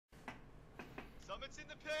Summit's in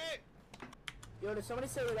the pit! Yo, did somebody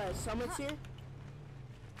say that Summit's here?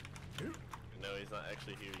 No, he's not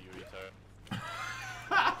actually here, you retard.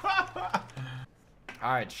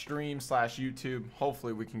 Alright, stream / YouTube.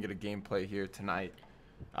 Hopefully we can get a gameplay here tonight.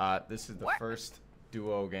 This is the first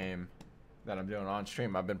duo game that I'm doing on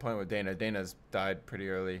stream. I've been playing with Dana. Dana's died pretty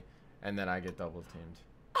early, and then I get double teamed.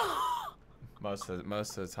 most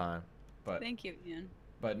of the time. But thank you, Ian.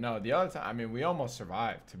 But no, the other time, I mean, we almost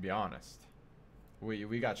survived, to be honest.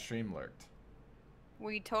 We got stream lurked.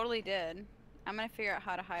 We totally did. I'm gonna figure out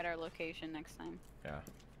how to hide our location next time. Yeah.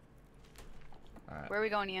 Alright. Where are we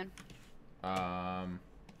going, Ian?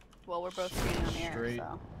 Well, we're both screening on air,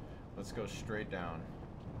 so. Let's go straight down.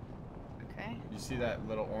 Okay. You see that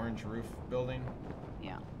little orange roof building?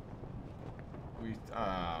 Yeah.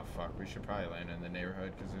 Fuck, we should probably land in the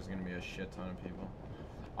neighborhood because there's gonna be a shit ton of people.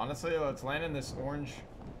 Honestly, let's land in this orange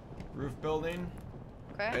roof building.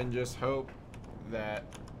 Okay. And just hope that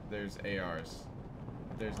there's ARs.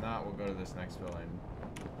 If there's not, we'll go to this next building.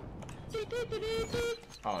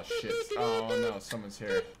 Oh shit. Oh no, someone's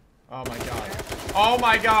here. Oh my god. Oh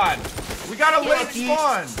my god! We got a late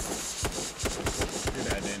spawn! You're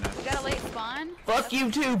dead, Dana. We got a late spawn? Fuck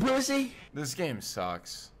you too, pussy! This game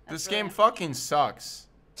sucks. That's This really game fucking sucks.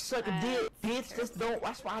 Suck a dick, bitch. Just don't.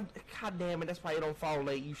 That's why. God damn it. That's why you don't fall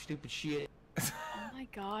late, you stupid shit. Oh my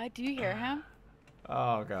god, do you hear him?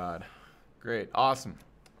 Oh god. Great. Awesome.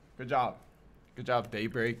 Good job. Good job,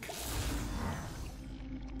 Daybreak.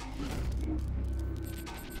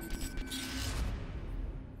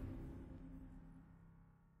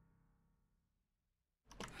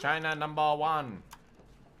 China #1.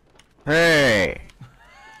 Hey.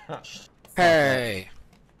 Hey.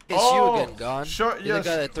 It's you again, Gone. Sharp, You're the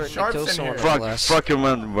guy that threatened to kill someone. Fuck him,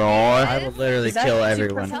 boy. I will literally kill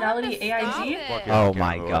everyone. Personality AIG? Oh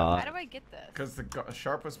my god. How do I get this? Because the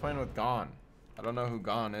Sharp was playing with Gone. I don't know who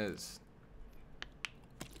Gone is.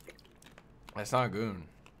 That's not Goon.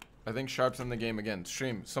 I think Sharp's in the game again.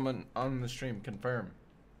 Stream. Someone on the stream confirm.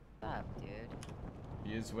 What's up, dude?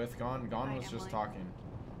 He is with Gone. Gone was just talking.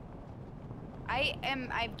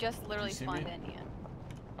 I've just literally spawned in, Ian.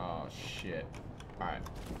 Oh shit. Alright.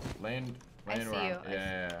 Land I see around. you.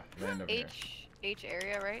 Yeah. Land over here. H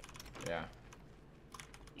area, right? Yeah.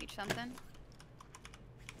 H something?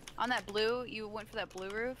 On that blue, you went for that blue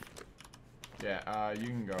roof? Yeah, you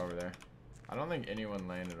can go over there. I don't think anyone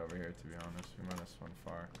landed over here, to be honest. We might have spun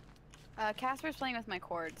far. Casper's playing with my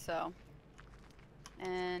cord, so.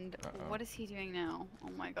 And what is he doing now?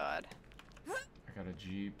 Oh my god. I got a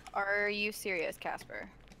Jeep. Are you serious, Casper?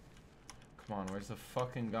 Come on, where's the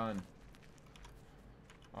fucking gun?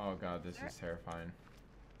 Oh god, this is terrifying.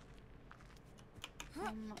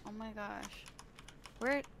 Oh my gosh.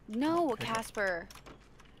 Where? No, Casper.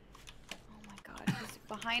 Oh my god, he's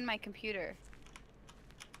behind my computer.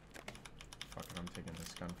 Fuck it, I'm taking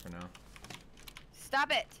this gun for now.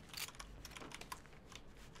 Stop it!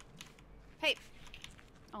 Hey!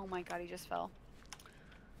 Oh my god, he just fell.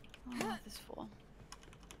 Oh, this fool.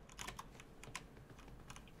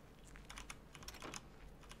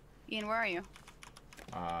 Ian, where are you?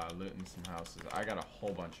 Looting some houses. I got a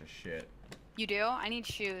whole bunch of shit. You do? I need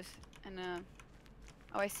shoes. And,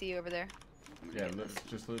 oh, I see you over there. Yeah,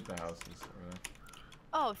 just loot the houses over there.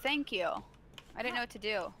 Oh, thank you. I didn't know what to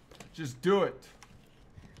do. Just do it.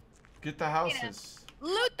 Get the houses.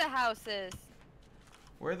 Loot the houses!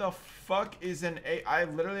 Where the fuck is an A? I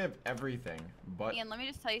literally have everything, but... Ian, let me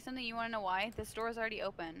just tell you something. You want to know why? This door is already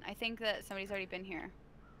open. I think that somebody's already been here.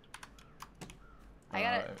 I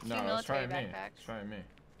got two military backpacks. It's trying me.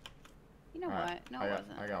 You know what? No, it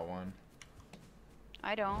wasn't. I got one.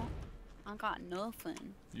 I don't. I got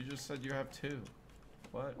nothing. You just said you have two.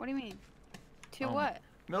 What? What do you mean? Two what?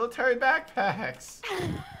 Military backpacks!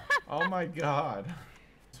 Oh my god.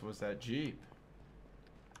 This was that Jeep.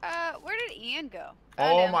 Where did Ian go?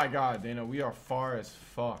 Oh my god, Dana, we are far as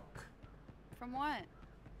fuck. From what?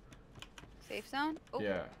 Safe zone? Oh.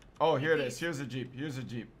 Yeah. Oh, here it is. Here's a Jeep. Here's a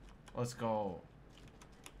Jeep. Let's go.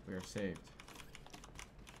 We are saved.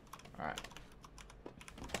 Alright.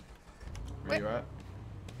 Where you at?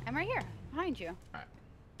 I'm right here, behind you. Alright.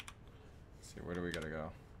 Let's see, where do we gotta go?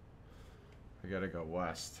 We gotta go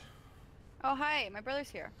west. Oh, hi, my brother's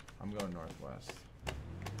here. I'm going northwest.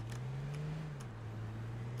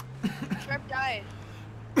 Sharp died.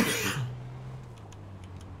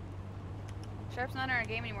 Sharp's not in our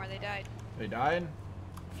game anymore, they died. They died?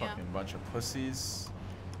 Yeah. Fucking bunch of pussies.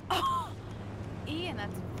 Oh, Ian,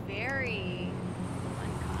 that's very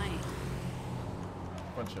unkind.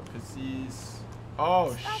 Bunch of pussies.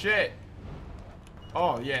 Oh shit!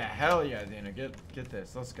 Oh yeah, hell yeah, Dana. Get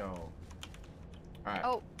this. Let's go. Alright.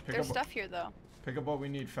 Oh, there's stuff here though. Pick up what we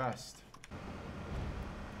need fast.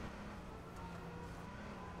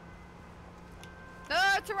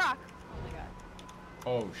 Oh, it's a rock. Oh my god.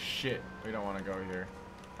 Oh shit. We don't want to go here.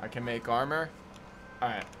 I can make armor.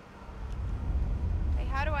 Alright. Hey,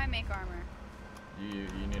 how do I make armor? You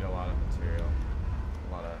need a lot of material.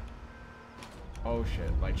 A lot of... Oh shit.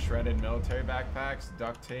 Like shredded military backpacks,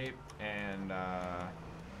 duct tape, and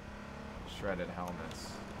shredded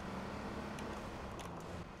helmets.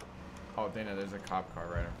 Oh, Dana, there's a cop car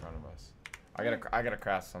right in front of us. I gotta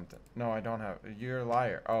craft something. No, I don't have. You're a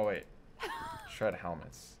liar. Oh wait. Shred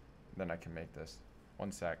helmets. Then I can make this.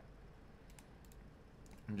 One sec.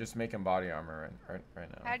 I'm just making body armor right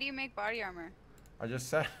now. How do you make body armor? I just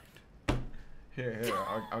said. Here.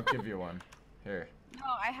 I'll give you one. Here. No,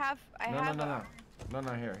 I have.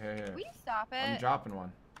 No. Here. Will you stop it? I'm dropping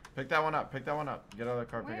one. Pick that one up. Get out of the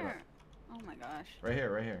car. Where? Pick it up. Oh my gosh. Right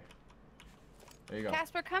here. There you go.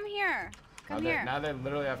 Casper, come here. Come here. Now they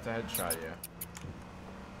literally have to headshot you.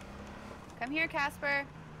 Come here, Casper.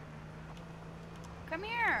 Come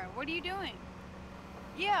here. What are you doing?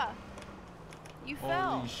 Yeah. You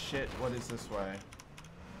fell. Holy shit, what is this way?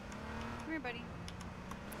 Come here, buddy.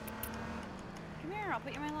 Come here, I'll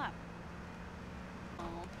put you in my lap.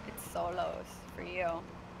 Oh, it's solos for you.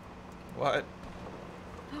 What?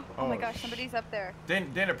 Oh my gosh, somebody's up there.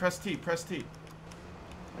 Dana, press T. What's T?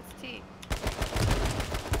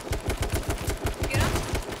 Get him?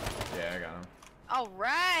 Yeah, I got him. All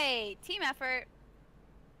right, team effort.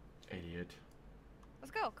 Idiot.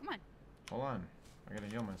 Let's go, come on. Hold on. I gotta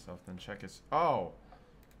heal myself, then check his... Oh,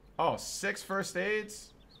 6 first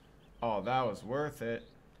aids? Oh, that was worth it.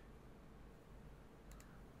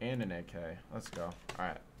 And an AK. Let's go.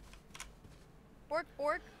 Alright.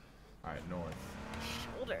 Bork. Alright, north.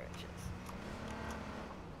 Shoulder itches.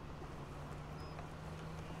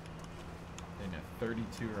 Then a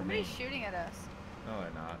 32 remain. Somebody's shooting at us. No,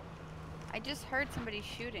 they're not. I just heard somebody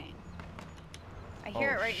shooting. I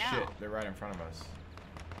hear it right shit. now. They're right in front of us.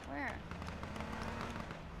 Where?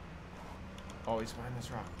 Oh, he's behind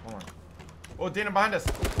this rock. Hold on. Oh, Dana, behind us.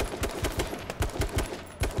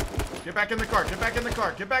 Get back in the car.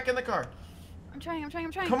 I'm trying.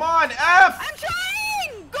 Come on, F! I'm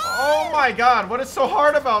trying! Go! Oh my god, what is so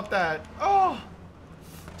hard about that? Oh,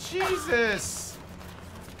 Jesus.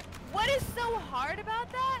 What is so hard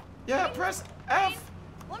about that? Yeah, press F.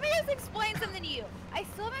 Let me just explain something to you. I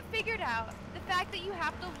still haven't figured out the fact that you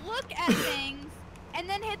have to look at things and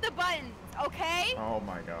then hit the buttons, okay? Oh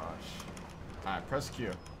my gosh. Alright, press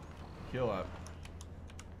Q. Heal up.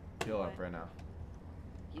 Heal up right now.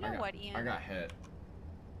 You know what, Ian? I got hit.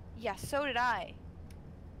 Yeah, so did I.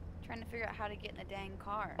 Trying to figure out how to get in a dang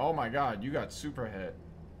car. Oh my god, you got super hit.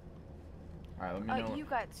 Alright, let me know. Oh, you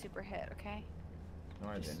got super hit, okay? No,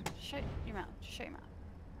 I didn't. Shut your mouth. Just shut your mouth.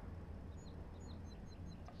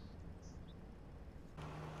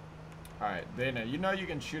 Alright, Dana, you know you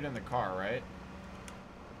can shoot in the car, right?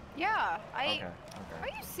 Yeah, Okay. Are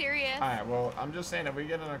you serious? Alright, well, I'm just saying if we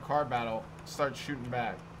get in a car battle, start shooting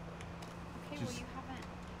back. Okay, well, you haven't.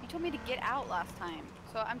 You told me to get out last time.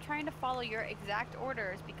 So I'm trying to follow your exact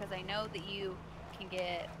orders because I know that you can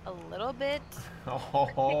get a little bit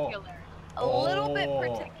particular. A little bit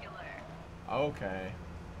particular. Okay.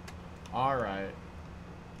 Alright.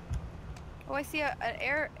 Oh, I see an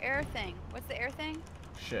air thing. What's the air thing?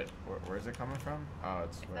 Shit, where's it coming from? Oh,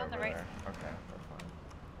 it's way on over the right there. Okay, we're fine.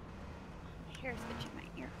 My hair's itching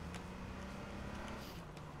my ear.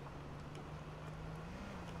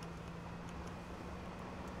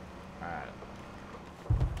 Alright.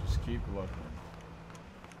 Just keep looking.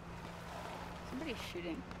 Somebody's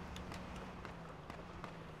shooting.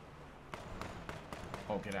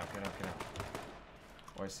 Oh, get out.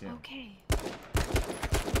 Oh, I see him. Okay.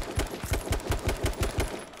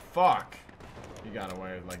 Fuck! You got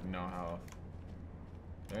away with, like, no health.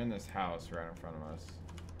 They're in this house right in front of us.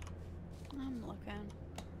 I'm looking.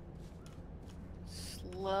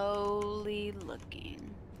 Slowly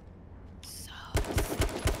looking. So.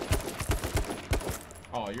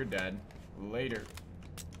 Oh, you're dead. Later.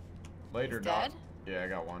 Later, He's dog. dead? Yeah, I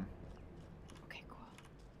got one. Okay, cool.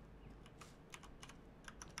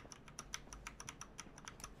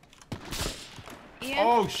 Ian?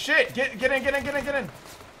 Oh shit! Get in!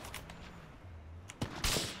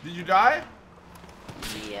 Did you die?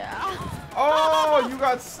 Yeah. Oh, you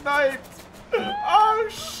got sniped! Oh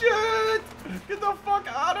shit! Get the fuck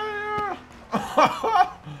out of here!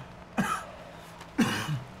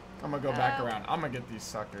 I'm gonna go back around. I'm gonna get these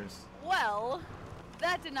suckers. Well,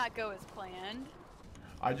 that did not go as planned.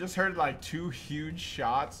 I just heard like 2 huge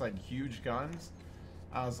shots, like huge guns.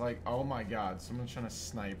 I was like, oh my god, someone's trying to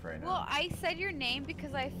snipe right now. Well, I said your name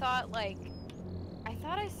because I thought like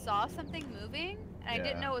thought I saw something moving, and I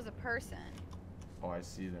didn't know it was a person. Oh, I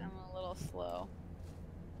see them. I'm a little slow.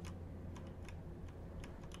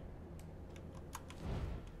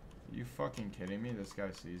 Are you fucking kidding me? This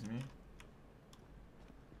guy sees me?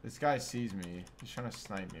 This guy sees me. He's trying to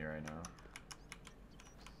snipe me right now.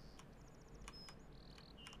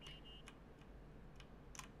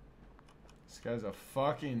 This guy's a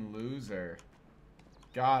fucking loser.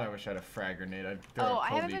 God, I wish I had a frag grenade. I'd throw I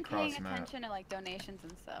a haven't been across paying map. attention to like donations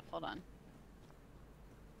and stuff. Hold on.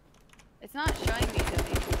 It's not showing me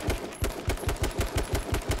donations.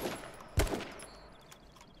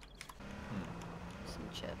 Some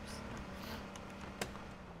chips.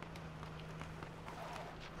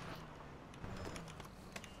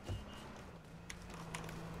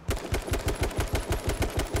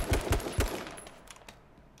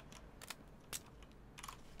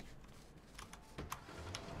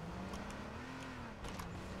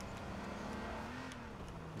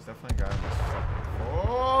 There's definitely a guy in this fucking...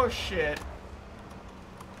 Oh, shit.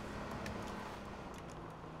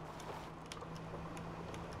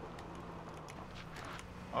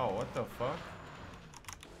 Oh, what the fuck?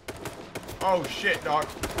 Oh, shit, dog.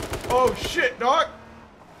 Oh, shit, dog.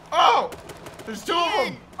 Oh! There's two of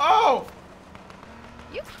them. Oh!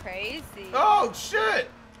 You crazy. Oh, shit.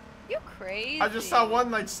 You crazy. I just saw one,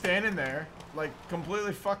 like, standing there. Like,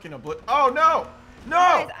 completely fucking Oh, no! No!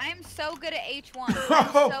 Guys, I'm so good at H1.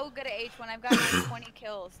 I'm so good at H1. I've gotten like 20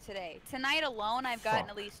 kills today. Tonight alone, I've gotten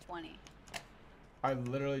at least 20. I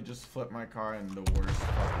literally just flipped my car in the worst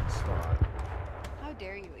fucking spot. How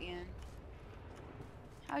dare you, Ian?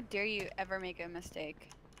 How dare you ever make a mistake?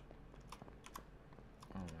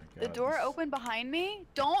 Oh my god. The door opened behind me?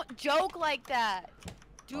 Don't joke like that.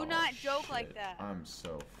 Do not joke like that. I'm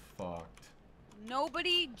so fucked.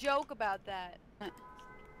 Nobody joke about that.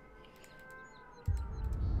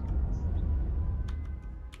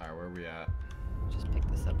 Alright, where are we at? Just pick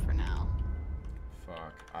this up for now.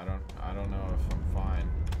 Fuck. I don't know if I'm fine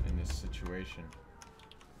in this situation.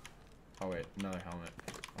 Oh wait, another helmet.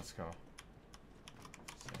 Let's go.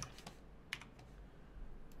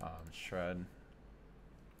 Shred. I'm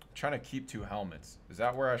trying to keep 2 helmets. Is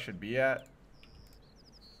that where I should be at?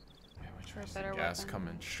 Yeah, which way is the gas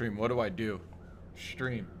coming? Stream, what do I do?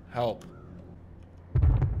 Stream, help.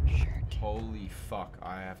 Holy fuck,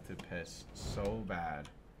 I have to piss so bad.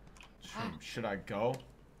 Stream, should I go?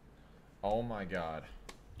 Oh my god.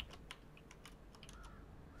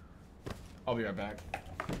 I'll be right back.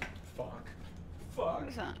 Fuck. Fuck. What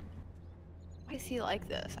is that? Why is he like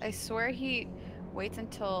this? I swear he waits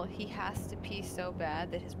until he has to pee so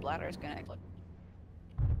bad that his bladder is gonna explode.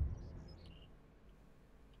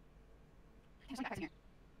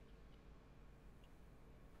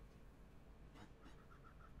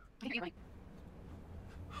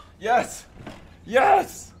 Yes!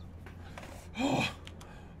 Yes! Oh!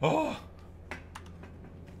 Oh!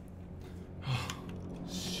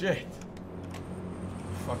 Shit!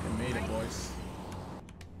 Fucking made it, boys.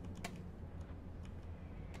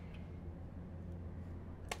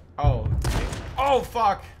 Oh. Oh,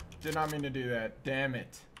 fuck! Did not mean to do that. Damn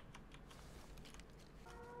it.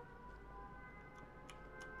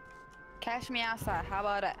 Cash me outside. How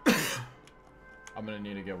about it? I'm gonna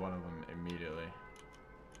need to get one of them immediately.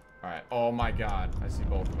 Alright. Oh my god. I see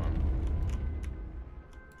both of them.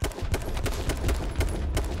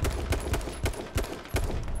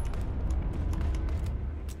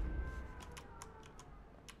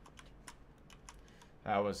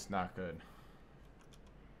 That was not good.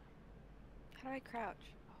 How do I crouch?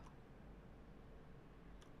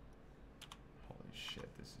 Holy shit,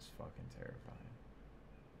 this is fucking terrifying.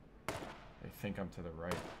 They think I'm to the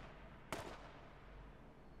right.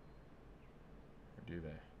 Or do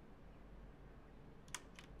they?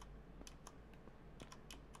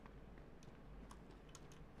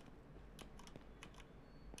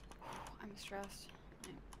 I'm stressed.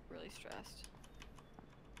 I'm really stressed.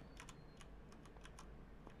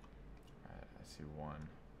 Alright, I see one.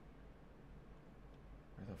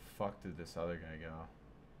 Where the fuck did this other guy go?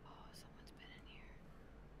 Oh, someone's been in here.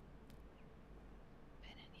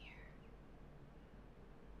 Been in here.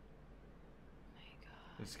 Oh my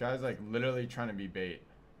god. This guy's like literally trying to be bait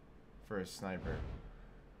for a sniper.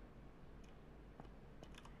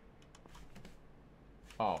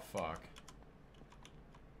 Oh fuck.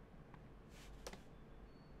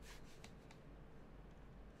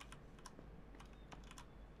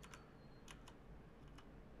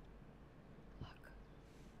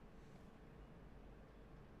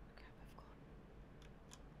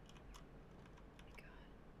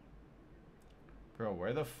 Bro,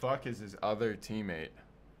 where the fuck is his other teammate?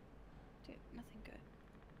 Dude, nothing good.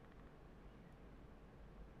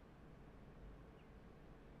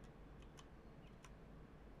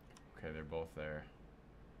 both there.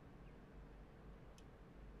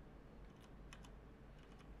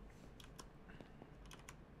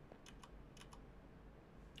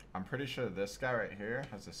 I'm pretty sure this guy right here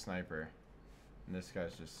has a sniper. And this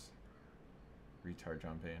guy's just retard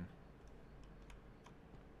jumping.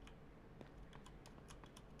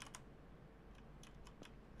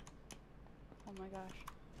 Oh my gosh.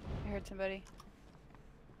 I heard somebody.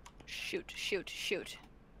 Shoot, shoot, shoot.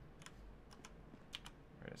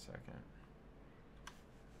 Wait a second.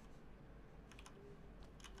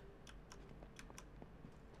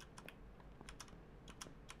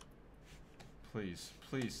 Please,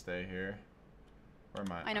 please stay here. Where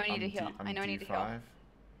am I? I know I need to heal. I know I need to heal.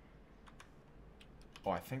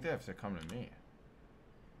 Oh, I think they have to come to me.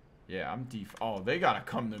 Yeah, I'm D. Oh, they gotta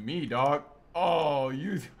come to me, dog. Oh,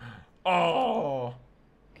 you. Oh.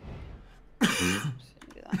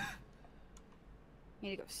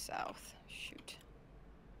 Need to go south. Shoot.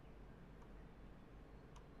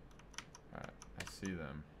 Alright, I see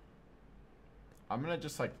them. I'm gonna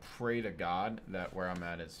just like pray to God that where I'm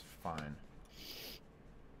at is fine.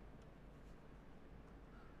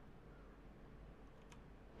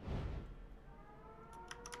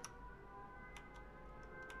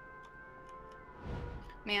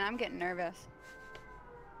 Man, I'm getting nervous.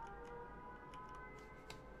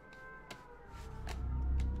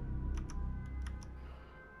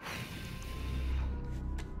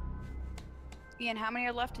 Ian, how many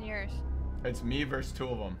are left in yours? It's me versus 2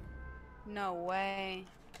 of them. No way.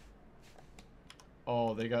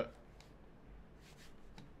 Oh, they got...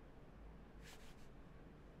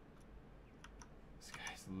 This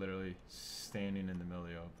guy's literally standing in the middle of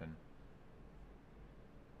the open.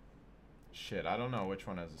 Shit, I don't know which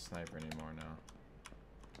one has a sniper anymore now.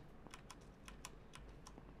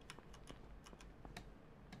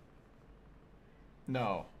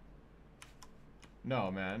 No. No,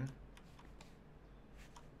 man.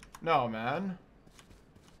 No, man.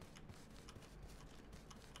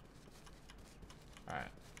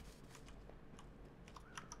 Alright.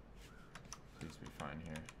 Please be fine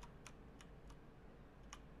here.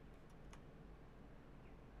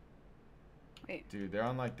 Wait. Dude, they're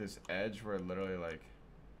on like this edge where literally like...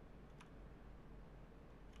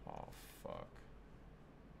 Oh, fuck.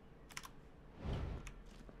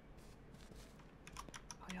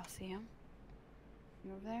 Oh, y'all see him?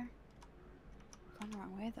 You over there? Going the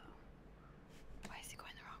wrong way though. Why is he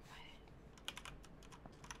going the wrong way?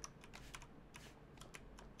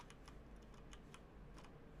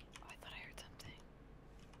 Oh, I thought I heard something.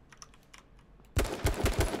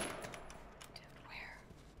 Dude, where?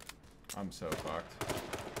 I'm so fucked.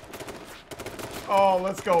 Oh,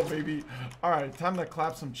 let's go, baby. Alright, time to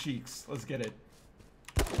clap some cheeks. Let's get it.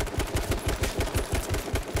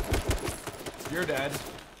 You're dead.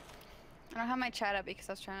 I don't have my chat up because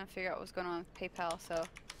I was trying to figure out what was going on with PayPal, so.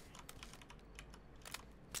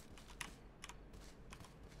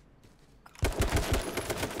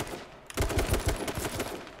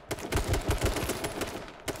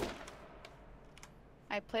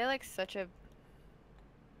 I play like such a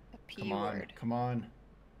P word. Come on.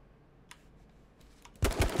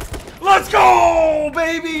 Let's go,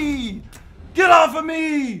 baby! Get off of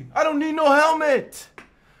me! I don't need no helmet!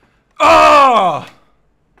 Ah!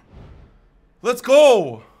 Let's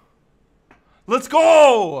go! Let's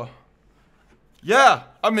go! Yeah,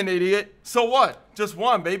 I'm an idiot. So what? Just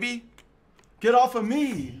one, baby. Get off of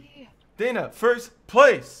me. Dana, first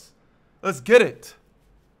place. Let's get it.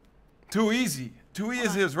 Too easy. Too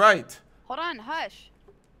easy is right. Hold on, hush.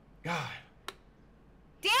 God.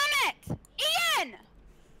 Damn it! Ian!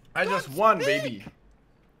 I just won, baby.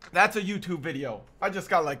 That's a YouTube video. I just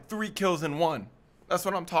got like 3 kills in 1. That's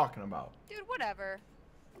what I'm talking about. Dude, whatever.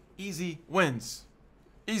 Easy wins.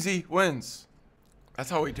 Easy wins.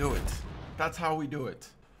 That's how we do it. That's how we do it.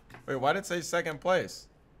 Wait, why did it say second place?